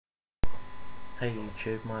Hey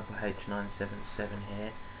YouTube, Michael H977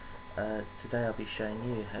 here. Today I'll be showing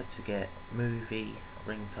you how to get movie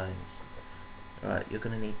ringtones. Right, you're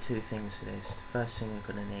going to need two things for this. The first thing you're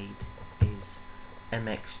going to need is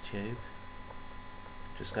mxtube.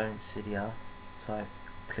 Just go into cydia,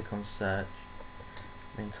 click on search,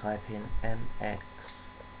 then type in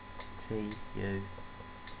mxtube.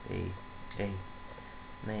 And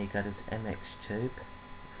there you go, there's mxtube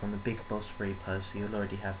from the Big Boss repo, so you'll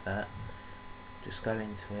already have that. Just go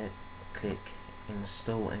into it, click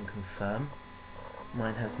install and confirm.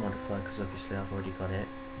 Mine has modified because obviously I've already got it.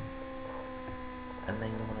 And then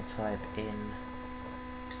you want to type in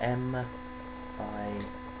mivtones.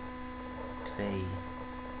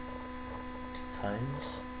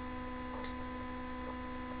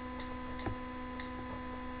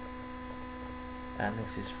 And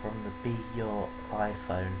this is from the Be Your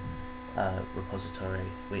iPhone repository,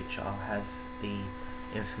 which I'll have the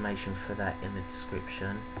information for that in the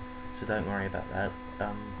description, so don't worry about that.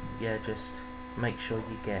 Yeah, just make sure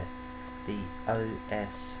you get the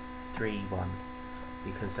OS 3.1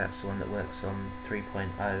 because that's the one that works on 3.0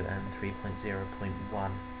 and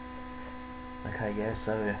 3.0.1. Okay, yeah,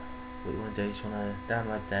 so what you want to do is you want to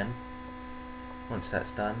download them. Once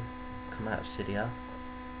that's done, come out of cydia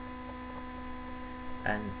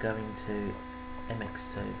and go into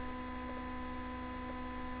mxtube.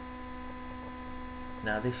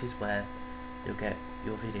 Now this is where you'll get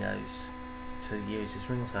your videos to use as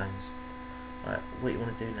ringtones. Right, what you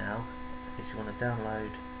want to do now is you want to download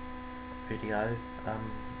video, I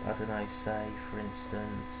don't know, say for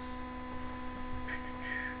instance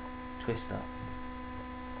Twister.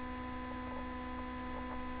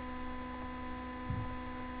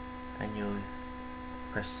 And you'll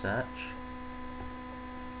press search.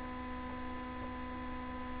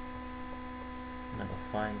 And that'll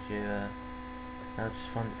find you now just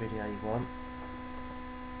find the video you want.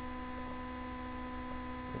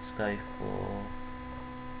 Let's go for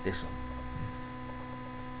this one.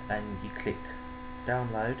 And you click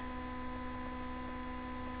download,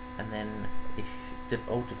 and then if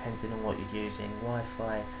all depending on what you're using,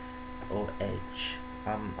 Wi-Fi or Edge.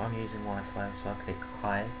 I'm using Wi-Fi, so I click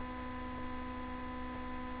high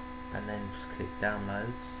and then just click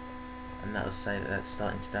downloads, and that'll say that that's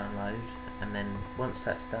starting to download. And then once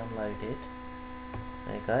that's downloaded,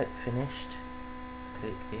 there you go, finished.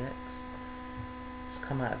 Click EX. Just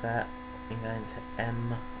come out of that and go into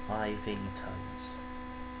mivtones.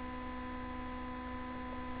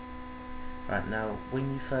 Right, now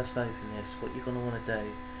when you first open this, what you're going to want to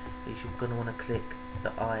do is you're going to want to click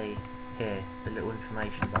the I here, the little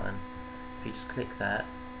information button. If you just click that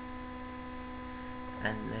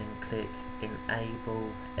and then click enable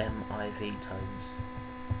mivtones.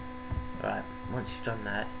 Right, once you've done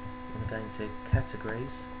that, I'm going to go into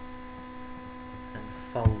categories and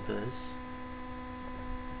folders,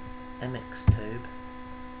 mxtube.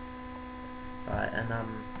 Right, and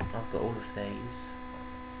I've got all of these.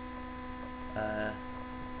 Let's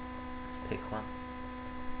pick one.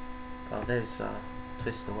 Oh, there's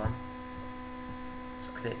Twister one.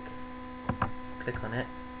 Just click on it.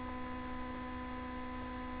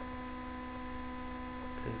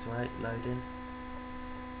 Please wait, loading.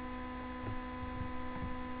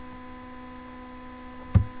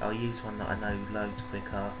 I'll use one that I know loads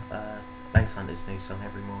quicker. Basshunter's new song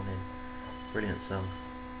every morning. Brilliant song.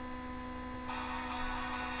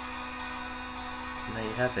 And there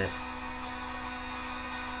you have it.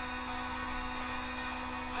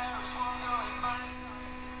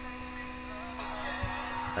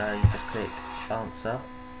 You just click awnser,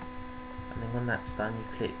 and then when that's done, you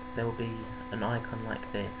click. There will be an icon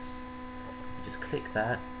like this. You just click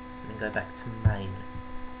that, and then go back to main.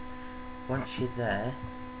 Once you're there,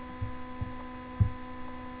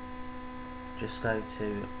 just go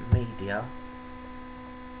to media,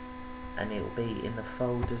 and it will be in the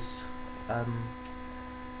folders.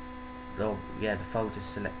 The folders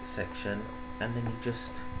select section, and then you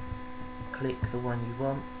just click the one you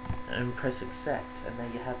want and press accept, and there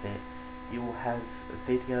you have it. You will have a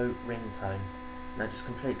video ringtone. Now just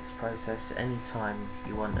complete this process any time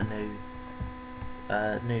you want a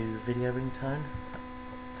new video ringtone.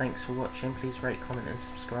 Thanks for watching. Please rate, comment and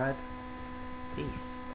subscribe. Peace.